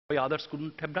Why others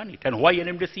couldn't have done it, and why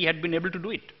NMDC had been able to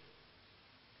do it.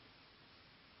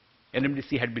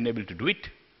 NMDC had been able to do it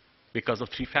because of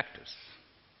three factors.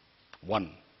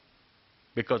 One,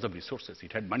 because of resources.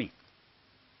 It had money.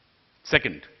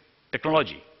 Second,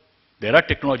 technology. There are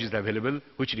technologies available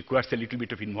which requires a little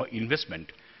bit of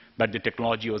investment, but the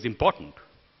technology was important.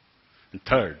 And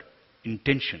third,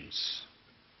 intentions.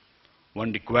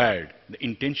 One required the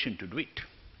intention to do it.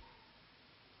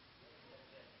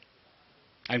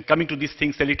 I'm coming to these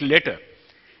things a little later,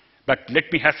 but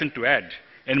let me hasten to add,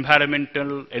 environment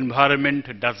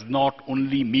does not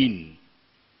only mean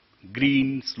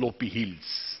green slopy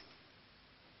hills.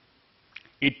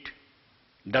 It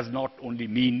does not only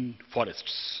mean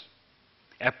forests.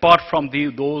 Apart from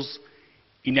those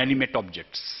inanimate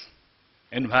objects,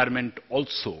 environment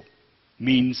also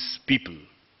means people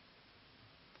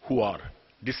who are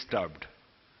disturbed,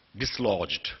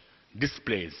 dislodged,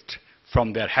 displaced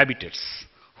from their habitats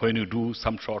when you do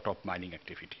some sort of mining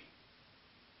activity.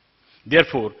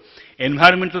 Therefore,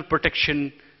 environmental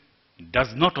protection does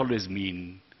not always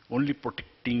mean only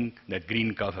protecting the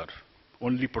green cover,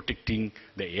 only protecting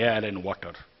the air and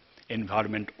water.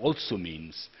 Environment also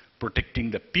means protecting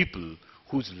the people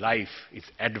whose life is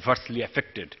adversely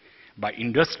affected by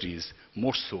industries,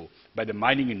 more so by the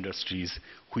mining industries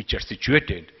which are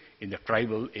situated in the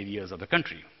tribal areas of the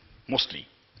country, mostly.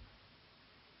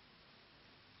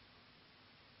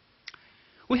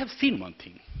 We have seen one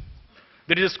thing.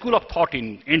 There is a school of thought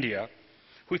in India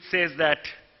which says that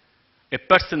a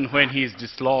person, when he is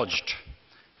dislodged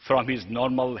from his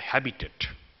normal habitat,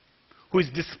 who is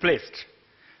displaced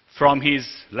from his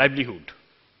livelihood,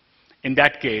 in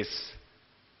that case,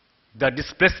 the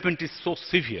displacement is so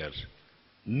severe,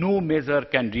 no measure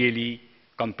can really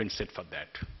compensate for that.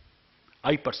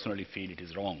 I personally feel it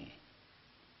is wrong.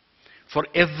 For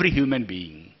every human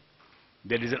being,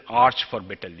 there is an arch for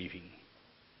better living.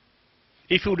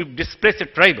 If you would displace a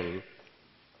tribal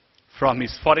from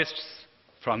his forests,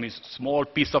 from his small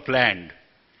piece of land,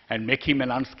 and make him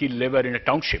an unskilled labor in a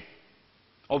township,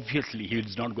 obviously he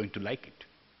is not going to like it.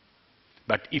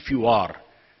 But if you are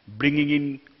bringing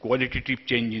in qualitative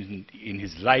changes in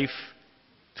his life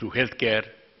through healthcare,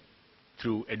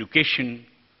 through education,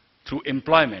 through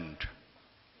employment,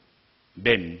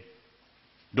 then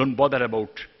don't bother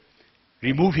about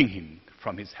removing him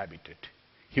from his habitat.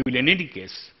 He will in any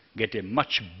case get a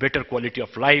much better quality of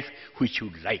life which you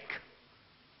would like.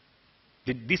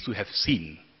 This we have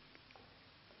seen.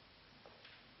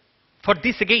 For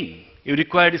this again, you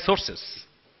require resources,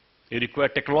 you require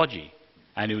technology,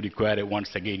 and you require once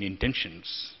again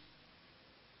intentions.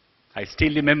 I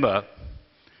still remember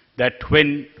that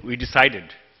when we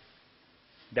decided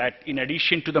that in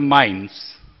addition to the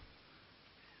mines,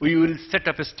 we will set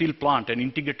up a steel plant, an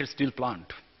integrated steel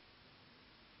plant.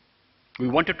 We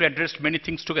wanted to address many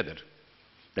things together.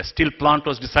 The steel plant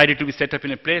was decided to be set up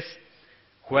in a place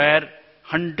where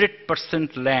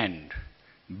 100% land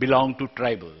belonged to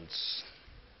tribals.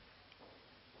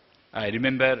 I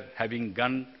remember having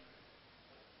gone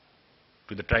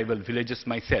to the tribal villages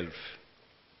myself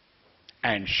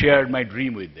and shared my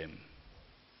dream with them.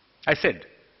 I said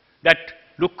that,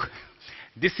 look,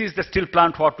 this is the steel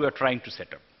plant what we are trying to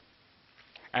set up.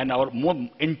 And our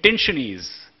intention is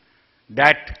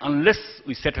that unless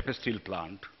we set up a steel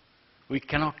plant, we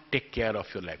cannot take care of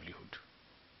your livelihood.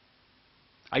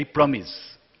 I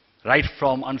promise, right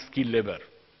from unskilled labor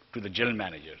to the general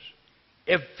manager,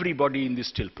 everybody in this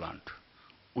steel plant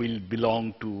will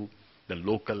belong to the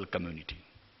local community.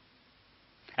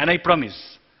 And I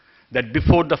promise that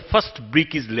before the first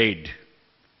brick is laid,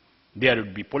 there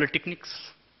would be polytechnics,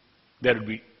 there would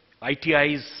be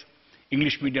ITIs,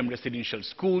 English medium residential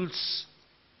schools,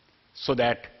 so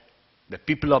that the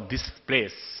people of this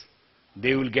place,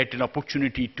 they will get an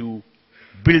opportunity to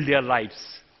build their lives,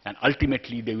 and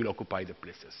ultimately they will occupy the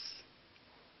places.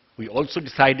 We also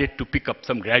decided to pick up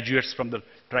some graduates from the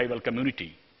tribal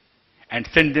community and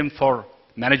send them for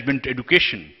management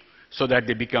education so that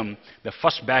they become the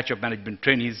first batch of management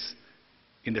trainees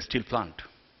in the steel plant.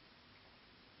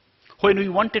 When we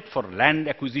wanted for land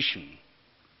acquisition,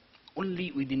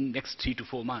 only within the next 3 to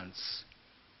 4 months,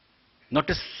 not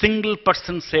a single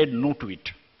person said no to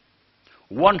it.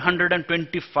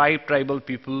 125 tribal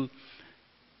people,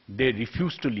 they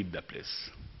refused to leave the place.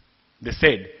 They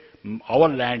said, our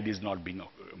land is not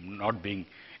being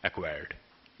acquired.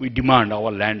 We demand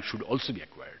our land should also be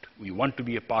acquired. We want to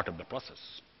be a part of the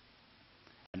process.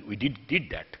 And we did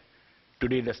that.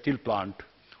 Today the steel plant,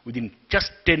 within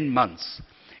just 10 months,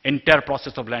 entire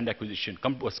process of land acquisition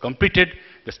was completed.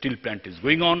 The steel plant is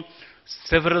going on.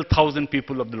 Several thousand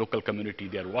people of the local community,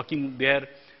 they are working there.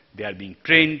 They are being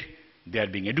trained. they are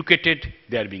being educated,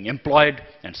 they are being employed,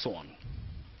 and so on.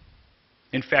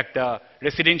 In fact, the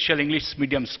residential English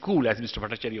medium school, as Mr.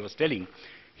 Bhattacharya was telling,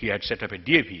 he had set up a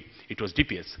DAV, it was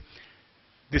DPS.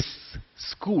 This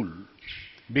school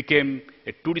became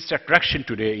a tourist attraction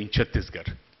today in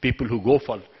Chhattisgarh. People who go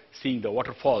for seeing the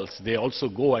waterfalls, they also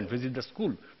go and visit the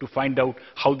school to find out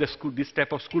how the school, this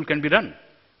type of school can be run.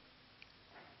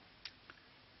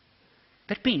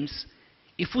 That means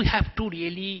if we have to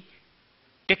really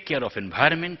take care of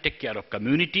environment, take care of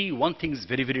community, one thing is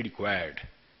very, very required.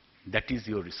 That is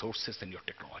your resources and your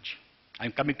technology.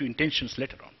 I'm coming to intentions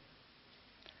later on.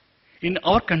 In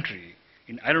our country,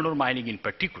 in iron ore mining in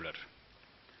particular,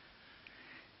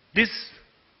 this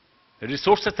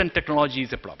resources and technology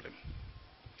is a problem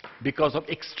because of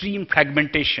extreme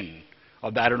fragmentation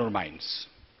of the iron ore mines.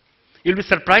 You'll be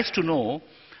surprised to know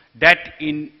that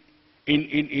in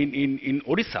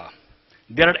Odisha,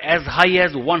 there are as high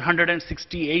as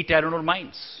 168 iron ore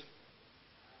mines.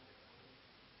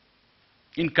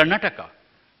 In Karnataka,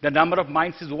 the number of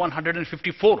mines is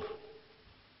 154.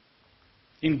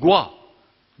 In Goa,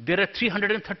 there are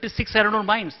 336 iron ore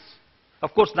mines.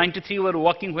 Of course, 93 were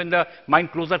working when the mine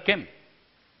closure came.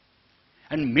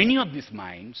 And many of these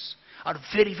mines are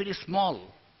very, very small.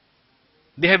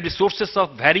 They have resources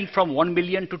of varying from 1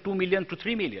 million to 2 million to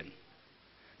 3 million.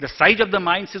 The size of the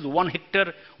mines is 1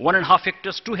 hectare, 1.5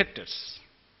 hectares, 2 hectares.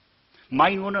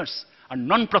 Mine owners are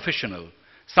non-professional.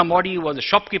 Somebody was a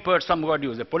shopkeeper, somebody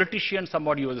was a politician,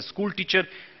 somebody was a school teacher.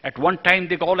 At one time,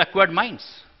 they all acquired mines.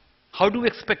 How do we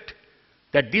expect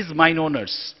that these mine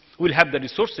owners will have the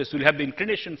resources, will have the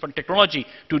inclination for technology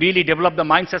to really develop the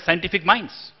mines as scientific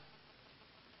mines?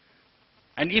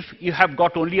 And if you have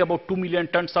got only about 2 million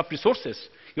tons of resources,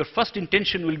 your first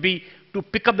intention will be to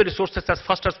pick up the resources as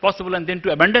fast as possible and then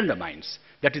to abandon the mines.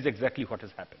 That is exactly what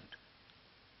has happened.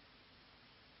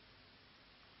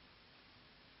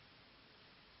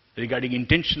 Regarding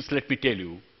intentions, let me tell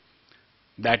you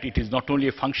that it is not only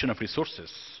a function of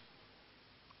resources,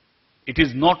 it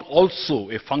is not also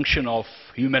a function of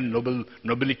human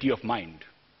nobility of mind.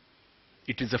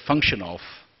 It is a function of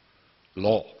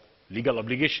law, legal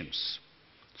obligations,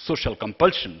 social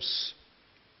compulsions,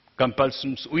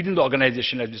 compulsions within the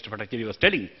organization, as Mr. Bhattacharya was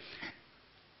telling.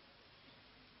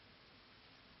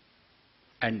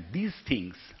 And these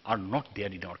things are not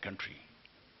there in our country.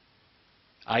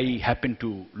 I happen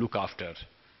to look after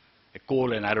a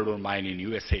coal and iron ore mine in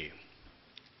USA.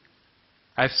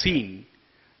 I've seen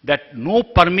that no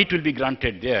permit will be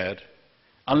granted there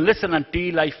unless and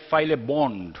until I file a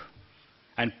bond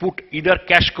and put either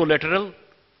cash collateral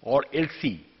or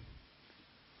LC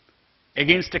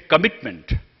against a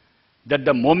commitment that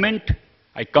the moment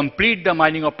I complete the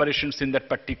mining operations in that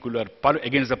particular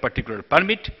against a particular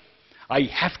permit, I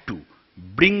have to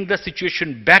bring the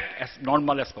situation back as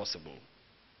normal as possible.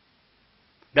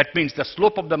 That means the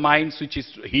slope of the mines, which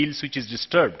is hills, which is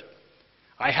disturbed,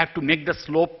 I have to make the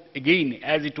slope again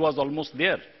as it was almost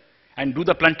there and do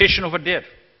the plantation over there.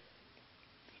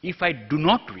 If I do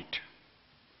not do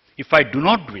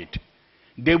it,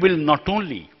 they will not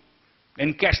only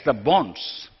encash the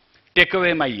bonds, take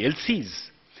away my LCs,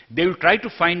 they will try to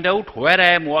find out where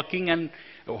I am working and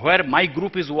where my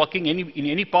group is working in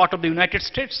any part of the United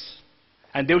States.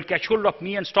 And they will catch hold of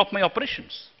me and stop my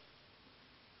operations.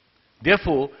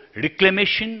 Therefore,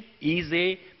 reclamation is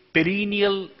a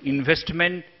perennial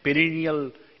investment,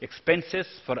 perennial expenses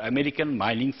for American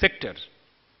mining sector,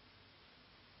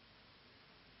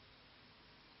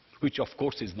 which of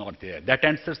course is not there. That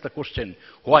answers the question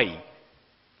why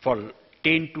for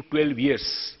 10 to 12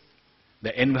 years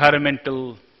the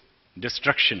environmental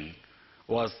destruction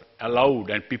was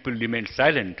allowed and people remained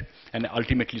silent, and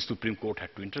ultimately Supreme Court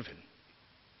had to intervene.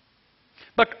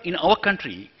 But in our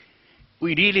country,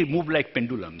 we really move like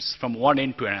pendulums from one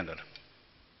end to another.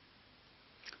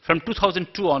 From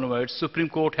 2002 onwards, Supreme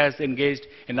Court has engaged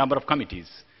a number of committees.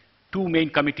 Two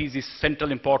main committees is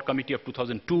Central Import Committee of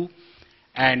 2002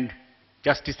 and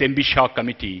Justice M.B. Shah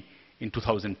Committee in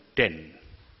 2010.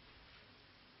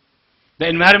 The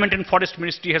Environment and Forest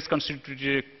Ministry has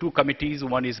constituted two committees.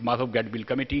 One is Madhav Gadbil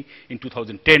Committee in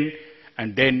 2010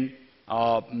 and then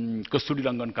Kasturi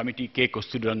Rangan Committee, K.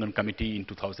 Kasturi Rangan Committee in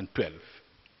 2012.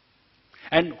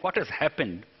 And what has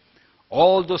happened,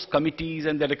 all those committees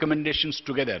and the recommendations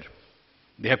together,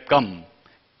 they have come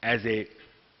as a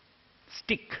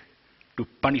stick to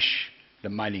punish the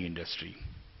mining industry.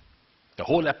 The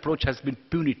whole approach has been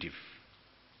punitive.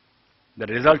 The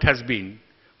result has been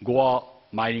Goa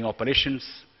mining operations,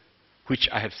 which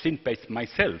I have seen by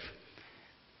myself.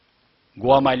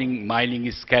 Goa mining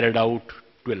is carried out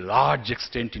to a large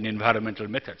extent in environmental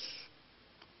methods.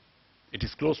 It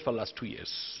is closed for the last 2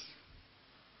 years.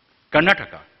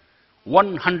 Karnataka,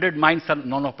 100 mines are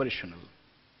non-operational.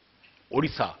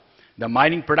 Odisha, the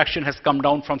mining production has come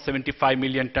down from 75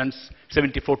 million tons,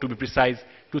 74 to be precise,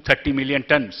 to 30 million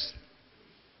tons.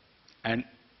 And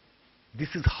this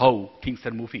is how things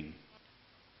are moving.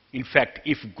 In fact,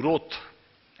 if growth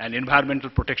and environmental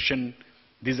protection,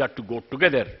 these are to go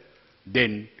together,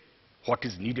 then what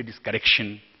is needed is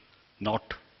correction,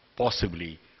 not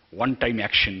possibly one-time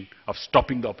action of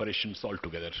stopping the operations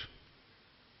altogether.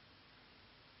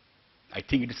 I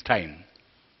think it is time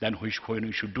then when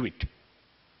we should do it.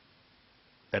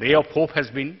 The ray of hope has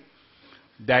been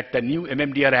that the new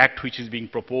MMDR Act which is being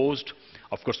proposed,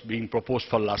 of course being proposed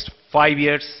for the last 5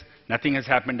 years, nothing has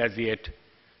happened as yet,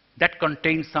 that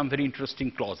contains some very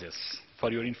interesting clauses.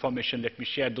 For your information, let me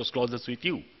share those clauses with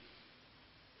you.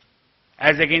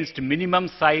 As against minimum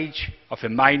size of a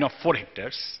mine of 4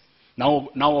 hectares, now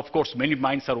of course many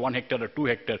mines are 1 hectare or 2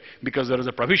 hectare because there is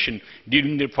a provision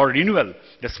for renewal,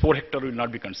 this 4 hectare will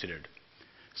not be considered.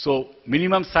 So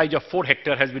minimum size of 4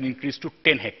 hectare has been increased to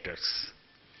 10 hectares.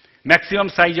 Maximum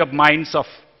size of mines of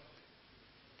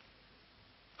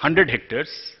 100 hectares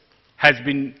has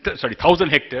been, 1000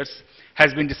 hectares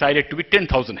has been decided to be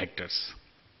 10,000 hectares.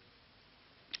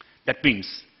 That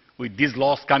means with these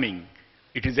laws coming,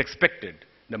 it is expected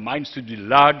the mines should be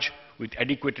large with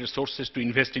adequate resources to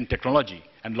invest in technology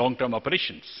and long-term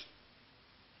operations.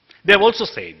 They have also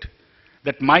said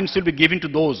that mines will be given to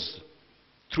those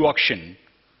through auction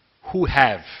who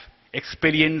have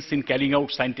experience in carrying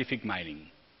out scientific mining,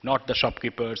 not the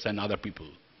shopkeepers and other people.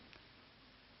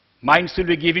 Mines will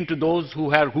be given to those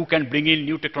who can bring in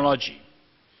new technology.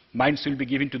 Mines will be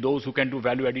given to those who can do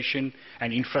value addition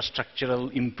and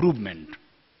infrastructural improvement.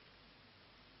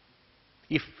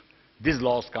 If these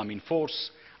laws come in force,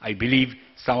 I believe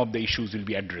some of the issues will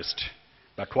be addressed.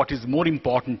 But what is more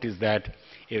important is that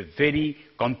a very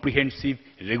comprehensive,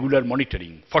 regular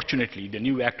monitoring. Fortunately, the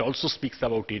new Act also speaks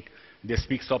about it. They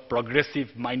speaks of progressive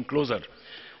mine closure,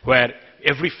 where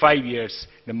every 5 years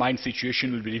the mine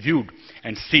situation will be reviewed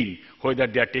and seen whether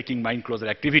they are taking mine closure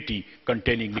activity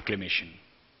containing reclamation.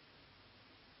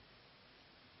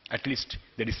 At least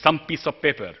there is some piece of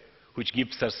paper which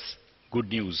gives us good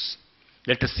news.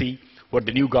 Let us see what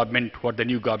the new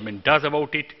government does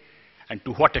about it, and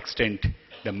to what extent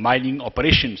the mining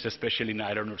operations, especially in the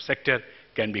iron ore sector,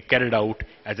 can be carried out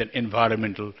as an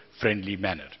environmental friendly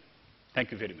manner.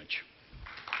 Thank you very much.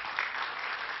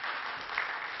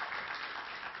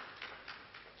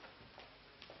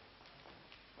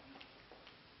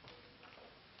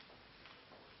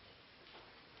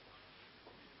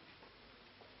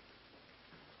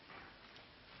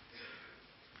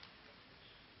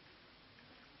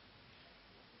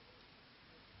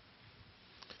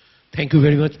 Thank you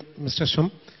very much, Mr.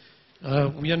 Shum.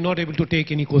 We are not able to take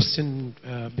any question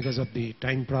because of the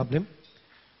time problem.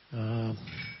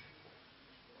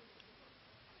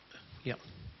 Yeah,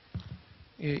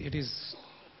 it is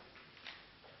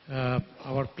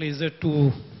our pleasure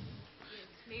to.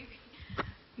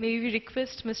 May we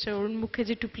request Mr. Arun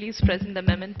Mukherjee to please present the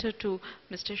memento to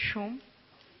Mr. Shum.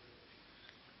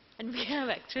 And we have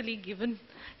actually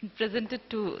presented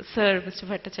to Sir Mr.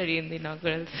 Bhattacharya in the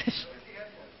inaugural session.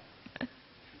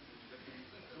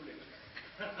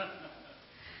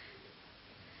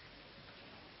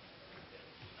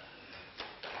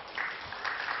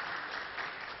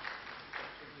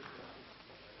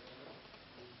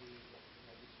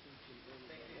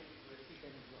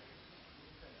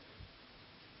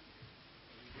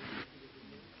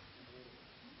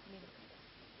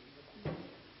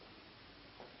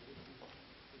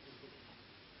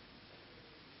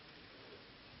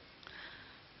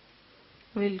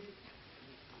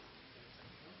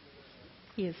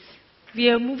 Yes, we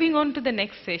are moving on to the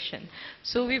next session.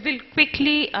 So we will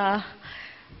quickly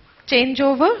change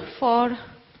over for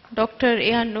Dr.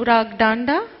 Anurag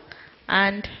Danda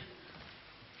and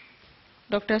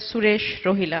Dr. Suresh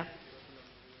Rohila.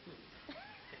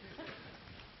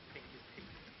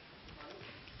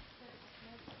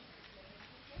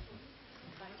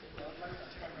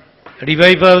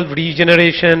 Revival,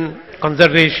 Regeneration,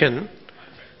 Conservation,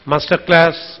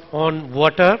 Masterclass on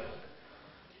Water,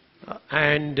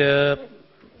 and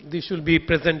this will be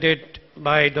presented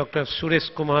by Dr.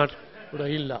 Suresh Kumar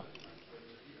Rohila.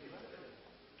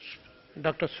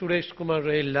 Dr. Suresh Kumar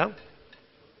Rohila.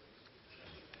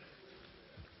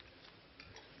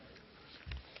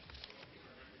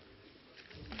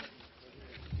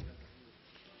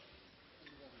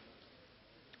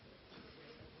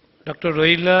 Dr.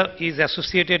 Rohila is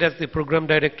associated as the Program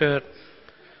Director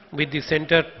with the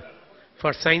Center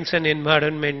for Science and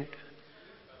Environment,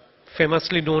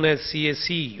 famously known as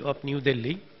CSE of New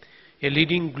Delhi. a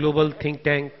leading global think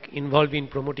tank involved in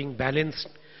promoting balanced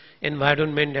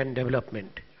environment and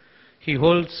development. He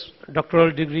holds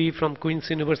doctoral degree from Queen's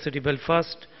University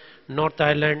Belfast, North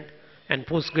Ireland, and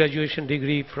post-graduation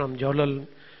degree from Jawaharlal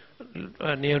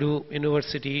Nehru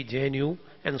University, JNU,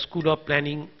 and School of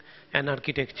Planning and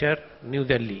Architecture, New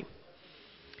Delhi.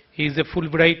 He is a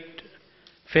Fulbright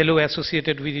Fellow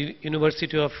associated with the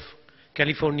University of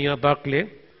California,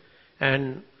 Berkeley,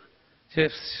 and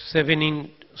Chevening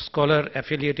Scholar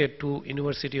affiliated to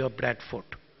University of Bradford.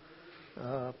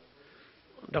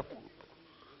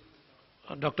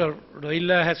 Dr.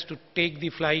 Rohilla has to take the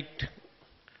flight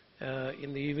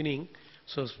in the evening,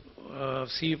 so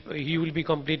he will be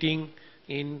completing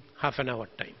in half an hour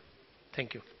time.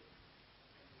 Thank you.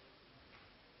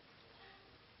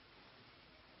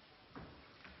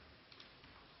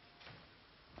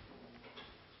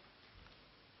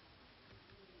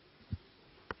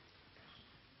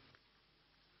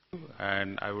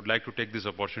 And I would like to take this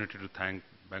opportunity to thank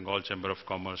Bengal Chamber of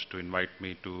Commerce to invite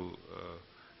me to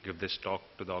give this talk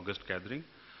to the August gathering.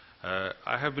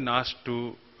 I have been asked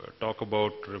to talk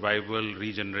about revival,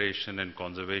 regeneration and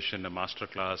conservation, a master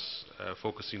class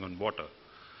focusing on water.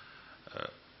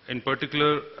 In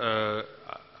particular,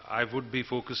 I would be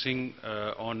focusing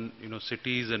on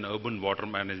cities and urban water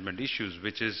management issues,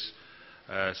 which is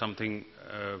something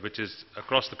which is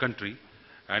across the country,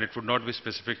 and it would not be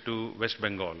specific to West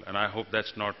Bengal. And I hope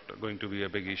that's not going to be a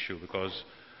big issue, because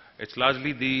it's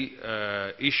largely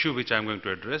the issue which I'm going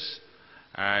to address.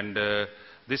 And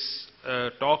this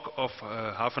talk of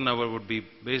half an hour would be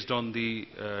based on the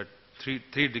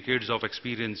three decades of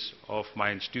experience of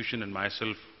my institution and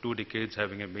myself, 2 decades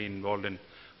having been involved in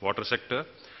water sector.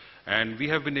 And we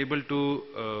have been able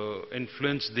to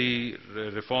influence the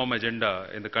reform agenda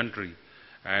in the country.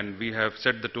 And we have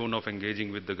set the tone of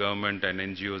engaging with the government and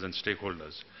NGOs and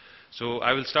stakeholders. So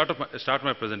I will start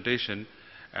my presentation,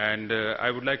 and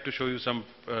I would like to show you some,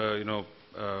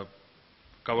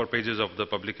 cover pages of the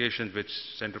publications which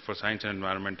Center for Science and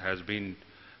Environment has been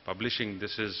publishing.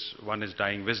 One is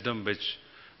Dying Wisdom, which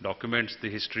documents the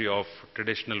history of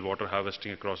traditional water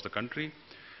harvesting across the country.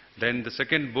 Then the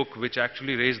second book, which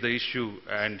actually raised the issue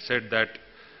and said that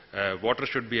water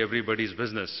should be everybody's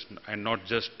business and not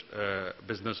just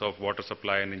business of water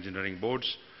supply and engineering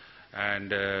boards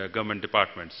and government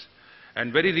departments.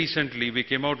 And very recently we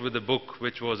came out with a book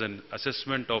which was an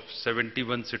assessment of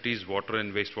 71 cities' water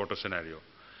and wastewater scenario,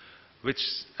 which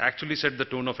actually set the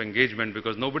tone of engagement,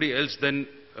 because nobody else than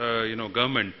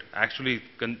government actually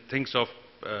thinks of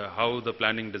how the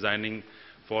planning, designing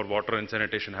for water and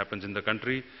sanitation happens in the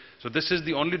country. So this is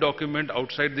the only document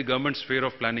outside the government sphere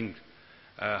of planning,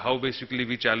 how basically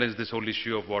we challenge this whole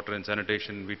issue of water and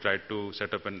sanitation. We tried to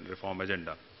set up a reform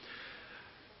agenda.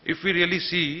 If we really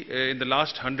see in the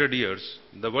last 100 years,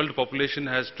 the world population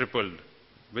has tripled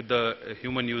with the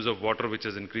human use of water, which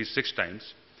has increased 6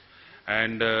 times.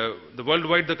 And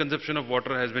worldwide, the consumption of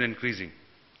water has been increasing.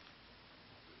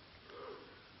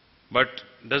 But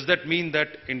does that mean that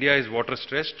India is water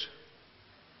stressed?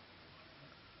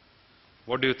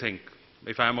 What do you think?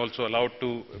 If I am also allowed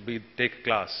to take a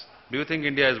class, do you think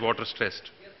India is water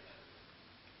stressed? Yes.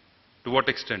 To what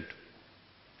extent?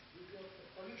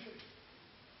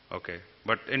 Okay.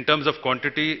 But in terms of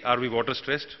quantity, are we water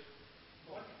stressed?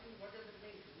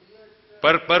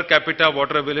 Per capita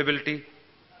water availability?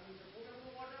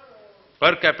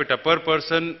 Per capita, per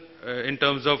person, in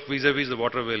terms of vis-a-vis the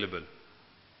water available.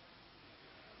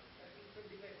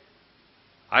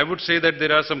 I would say that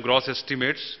there are some gross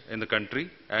estimates in the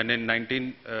country, and in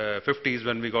 1950s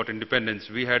when we got independence,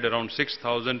 we had around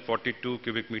 6,042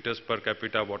 cubic meters per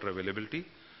capita water availability,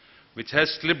 which has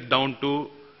slipped down to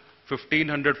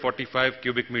 1,545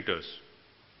 cubic meters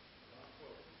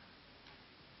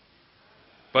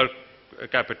per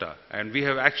capita. And we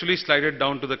have actually slided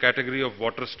down to the category of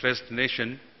water-stressed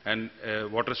nation and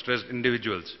water-stressed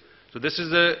individuals. So this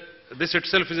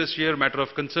itself is a sheer matter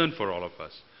of concern for all of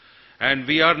us. And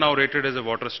we are now rated as a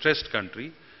water-stressed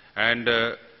country, and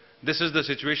this is the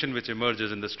situation which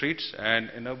emerges in the streets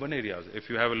and in urban areas. If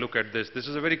you have a look at this, this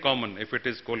is a very common, if it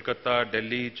is Kolkata,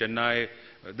 Delhi, Chennai,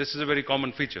 this is a very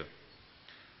common feature.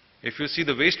 If you see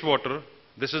the wastewater,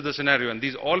 this is the scenario, and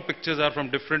these all pictures are from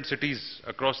different cities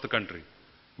across the country,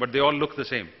 but they all look the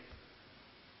same.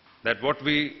 That what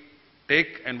we take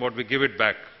and what we give it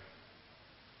back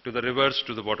to the rivers,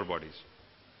 to the water bodies.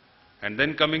 And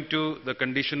then coming to the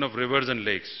condition of rivers and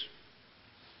lakes.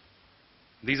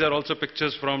 These are also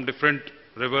pictures from different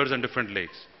rivers and different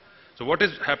lakes. So what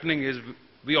is happening is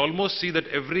we almost see that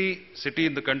every city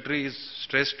in the country is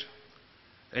stressed.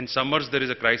 In summers there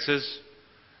is a crisis,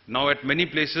 Now at many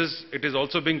places it is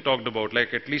also being talked about,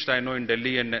 like at least I know in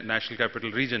Delhi and National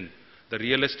Capital Region, the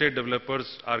real estate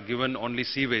developers are given only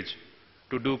sewage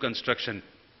to do construction.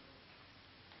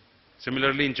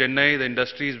 Similarly in Chennai, the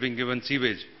industry is being given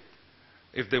sewage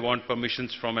if they want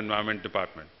permissions from Environment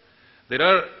Department. There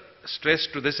are stress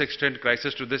to this extent,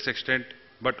 crisis to this extent,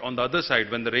 but on the other side,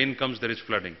 when the rain comes, there is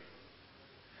flooding.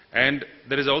 And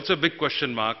there is also a big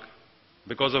question mark,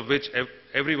 because of which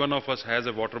every one of us has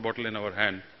a water bottle in our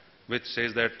hand, which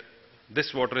says that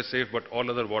this water is safe, but all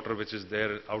other water which is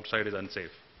there outside is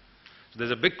unsafe. So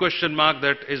there's a big question mark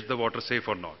that is the water safe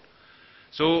or not.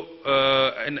 So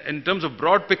in terms of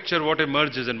broad picture, what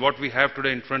emerges and what we have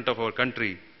today in front of our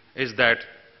country is that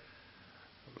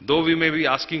though we may be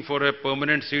asking for a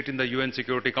permanent seat in the UN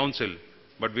Security Council,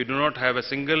 but we do not have a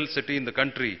single city in the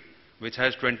country which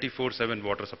has 24/7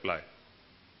 water supply.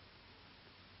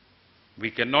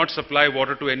 We cannot supply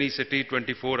water to any city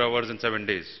 24 hours and 7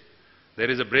 days. There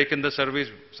is a break in the service,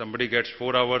 somebody gets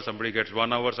 4 hours, somebody gets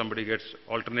 1 hour, somebody gets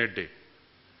alternate day.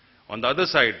 On the other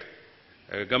side,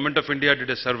 Government of India did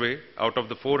a survey. Out of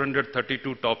the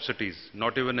 432 top cities,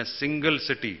 not even a single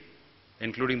city,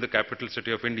 including the capital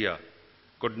city of India,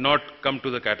 could not come to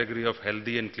the category of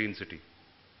healthy and clean city.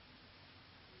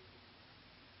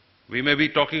 We may be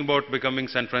talking about becoming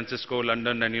San Francisco,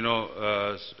 London,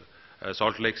 and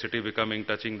Salt Lake City becoming,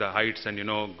 touching the heights, and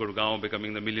Gurgaon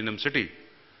becoming the millennium city.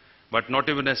 But not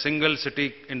even a single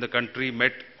city in the country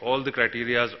met all the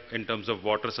criteria in terms of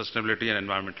water sustainability and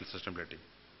environmental sustainability.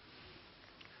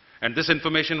 And this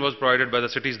information was provided by the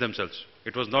cities themselves.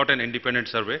 It was not an independent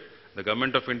survey. The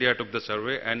Government of India took the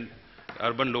survey and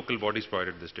urban local bodies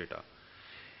provided this data.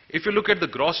 If you look at the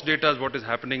gross data, what is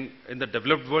happening in the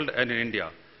developed world and in India,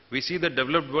 we see the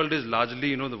developed world is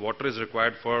largely, the water is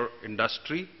required for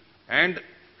industry and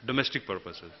domestic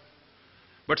purposes.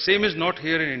 But same is not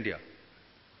here in India.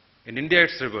 In India,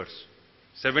 it's reverse.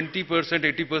 70%,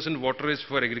 80% water is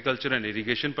for agriculture and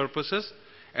irrigation purposes,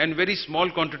 and very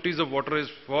small quantities of water is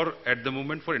for, at the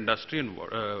moment, for industry and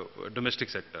domestic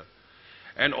sector.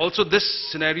 And also this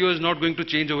scenario is not going to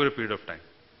change over a period of time.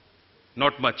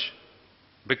 Not much.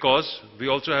 Because we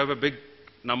also have a big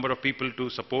number of people to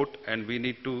support, and we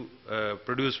need to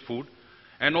produce food.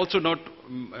 And also not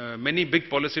many big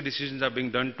policy decisions are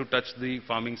being done to touch the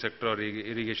farming sector or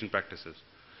irrigation practices.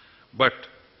 But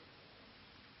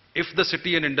if the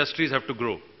city and industries have to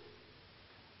grow,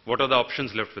 what are the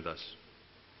options left with us?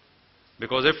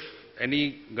 Because if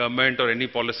any government or any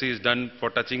policy is done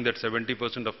for touching that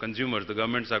 70% of consumers, the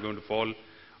governments are going to fall,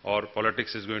 or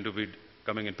politics is going to be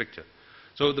coming in picture.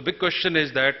 So the big question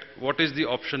is that what is the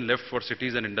option left for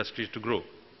cities and industries to grow?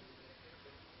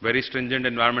 Very stringent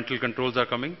environmental controls are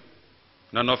coming.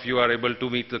 None of you are able to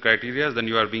meet the criteria, then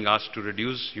you are being asked to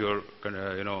reduce your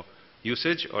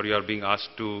usage, or you are being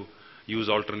asked to use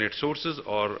alternate sources,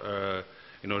 or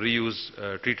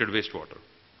reuse treated wastewater.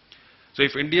 So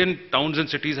if Indian towns and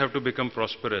cities have to become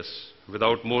prosperous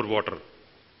without more water,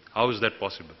 how is that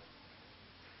possible?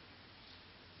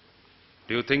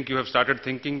 Do you think you have started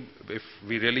thinking if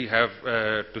we really have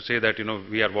to say that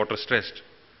we are water stressed?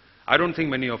 I don't think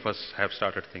many of us have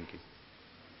started thinking.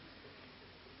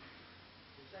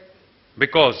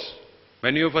 Because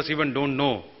many of us even don't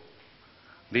know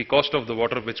the cost of the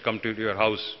water which come to your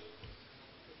house.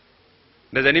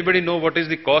 Does anybody know what is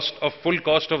the full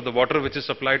cost of the water which is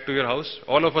supplied to your house?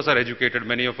 All of us are educated,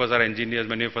 many of us are engineers,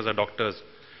 many of us are doctors.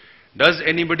 Does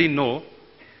anybody know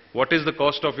what is the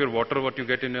cost of your water, what you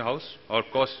get in your house, or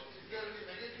cost?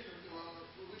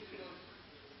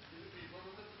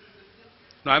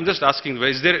 No, I'm just asking,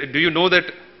 do you know that?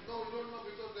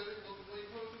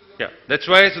 Yeah, that's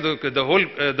why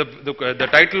the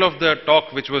title of the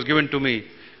talk which was given to me,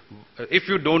 if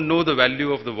you don't know the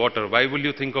value of the water, why will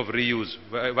you think of reuse?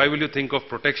 Why will you think of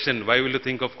protection? Why will you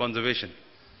think of conservation?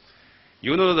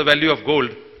 You know the value of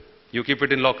gold, you keep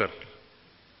it in locker.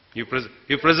 You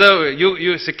preserve,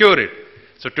 you secure it.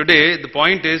 So today the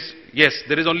point is, yes,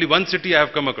 there is only one city I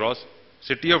have come across,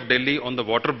 city of Delhi, on the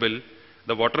water bill,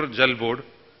 the water jal board,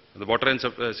 the water and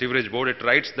sewerage board, it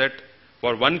writes that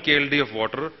for 1 KLD of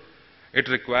water,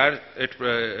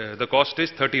 the cost is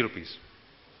 30 rupees.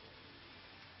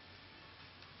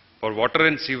 For water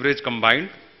and sewerage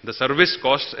combined, the service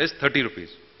cost is 30 rupees.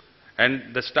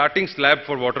 And the starting slab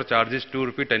for water charge is 2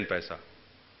 rupee 10 paisa.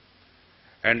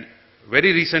 And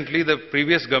very recently, the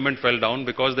previous government fell down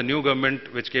because the new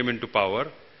government which came into power,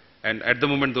 and at the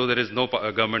moment though there is no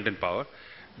government in power,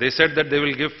 they said that they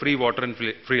will give free water and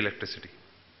free electricity.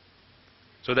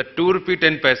 So that 2 rupee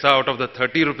 10 paisa out of the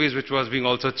 30 rupees which was being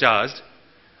also charged,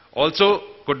 also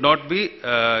could not be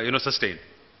sustained.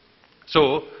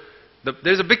 So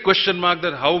There is a big question mark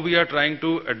that how we are trying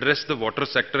to address the water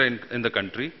sector in the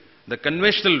country. The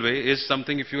conventional way is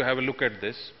something, if you have a look at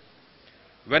this,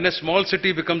 when a small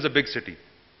city becomes a big city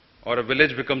or a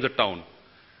village becomes a town,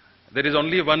 there is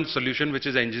only one solution, which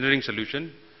is an engineering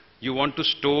solution. You want to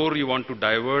store, you want to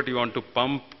divert, you want to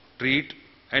pump, treat,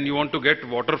 and you want to get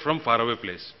water from faraway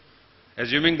place,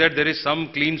 assuming that there is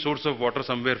some clean source of water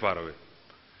somewhere far away.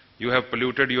 You have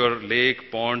polluted your lake,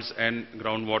 ponds and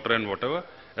groundwater and whatever.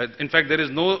 In fact, there is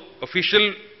no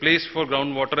official place for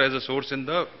groundwater as a source in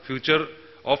the future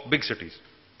of big cities.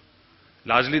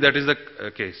 Largely that is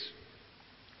the case.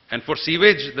 And for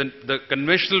sewage, the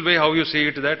conventional way how you see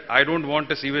it is that I don't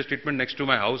want a sewage treatment next to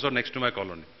my house or next to my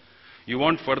colony. You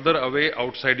want further away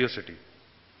outside your city.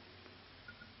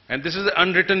 And this is the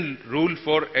unwritten rule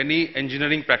for any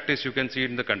engineering practice you can see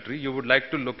in the country. You would like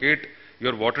to locate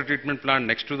your water treatment plant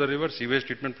next to the river, sewage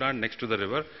treatment plant next to the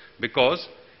river, because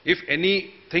if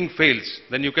anything fails,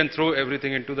 then you can throw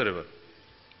everything into the river.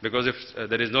 Because if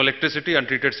there is no electricity,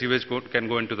 untreated sewage can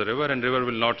go into the river and river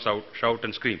will not shout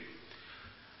and scream.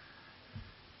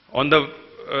 On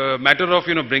the matter of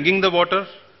bringing the water,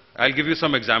 I'll give you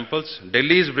some examples.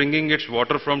 Delhi is bringing its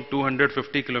water from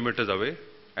 250 kilometers away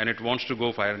and it wants to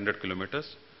go 500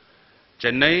 kilometers.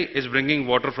 Chennai is bringing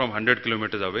water from 100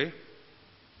 kilometers away.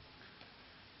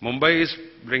 Mumbai is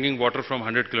bringing water from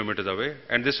 100 kilometers away,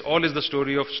 and this all is the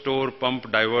story of store, pump,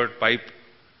 divert, pipe.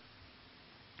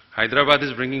 Hyderabad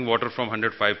is bringing water from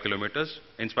 105 kilometers.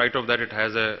 In spite of that, it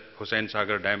has a Hussain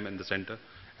Sagar dam in the center,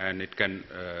 and it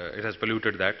has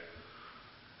polluted that.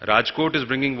 Rajkot is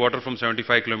bringing water from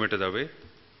 75 kilometers away.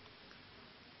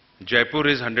 Jaipur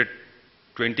is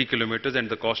 120 kilometers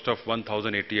and the cost of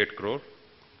 1,088 crore.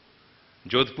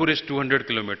 Jodhpur is 200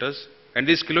 kilometers. And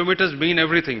these kilometers mean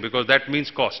everything because that means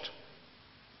cost.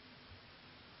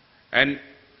 And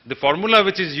the formula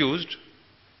which is used,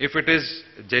 if it is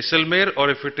Jaisalmer or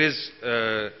if it is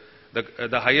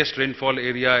the highest rainfall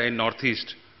area in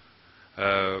northeast,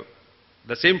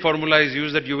 the same formula is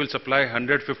used that you will supply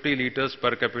 150 liters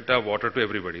per capita water to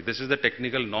everybody. This is the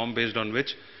technical norm based on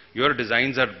which your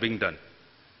designs are being done.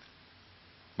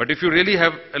 But if you really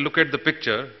have a look at the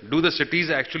picture, do the cities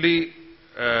actually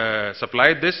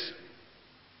supply this?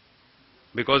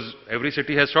 Because every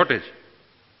city has shortage.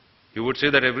 You would say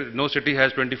that no city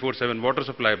has 24/7 water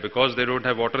supply because they don't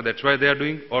have water, that's why they are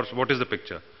doing, or what is the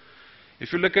picture?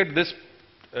 If you look at this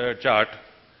chart,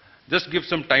 just give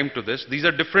some time to this. These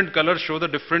are different colors, show the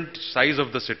different size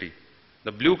of the city.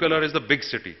 The blue color is the big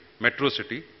city, metro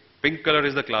city. Pink color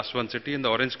is the class 1 city and the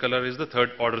orange color is the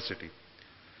third order city.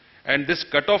 And this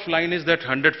cutoff line is that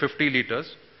 150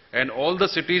 liters, and all the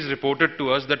cities reported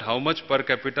to us that how much per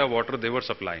capita water they were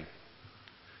supplying.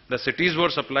 The cities were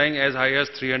supplying as high as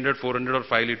 300, 400 or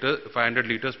 500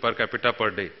 liters per capita per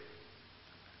day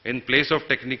in place of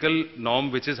technical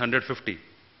norm which is 150,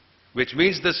 which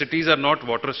means the cities are not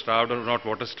water starved or not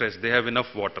water stressed. They have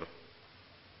enough water.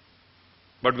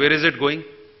 But where is it going?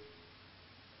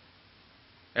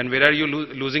 And where are you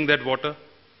losing that water?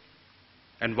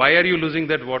 And why are you losing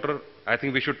that water? I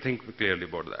think we should think clearly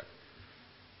about that.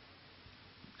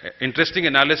 Interesting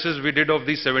analysis we did of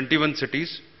these 71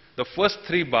 cities. The first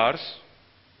 3 bars,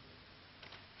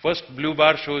 first blue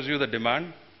bar shows you the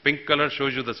demand, pink color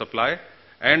shows you the supply,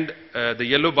 and the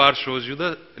yellow bar shows you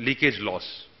the leakage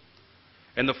loss.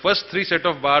 And the first 3 set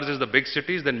of bars is the big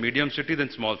cities, then medium cities, then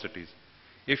small cities.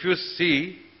 If you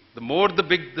see, the more the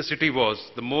big the city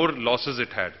was, the more losses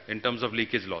it had in terms of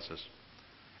leakage losses,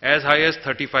 as high as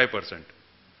 35%.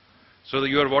 So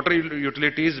your water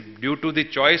utilities, due to the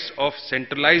choice of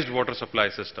centralized water supply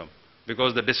system,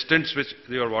 because the distance which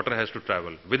your water has to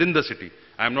travel within the city,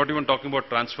 I am not even talking about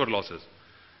transfer losses,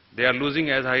 they are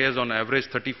losing as high as on average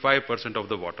 35% of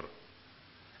the water.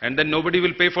 And then nobody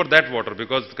will pay for that water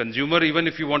because the consumer, even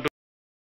if you want to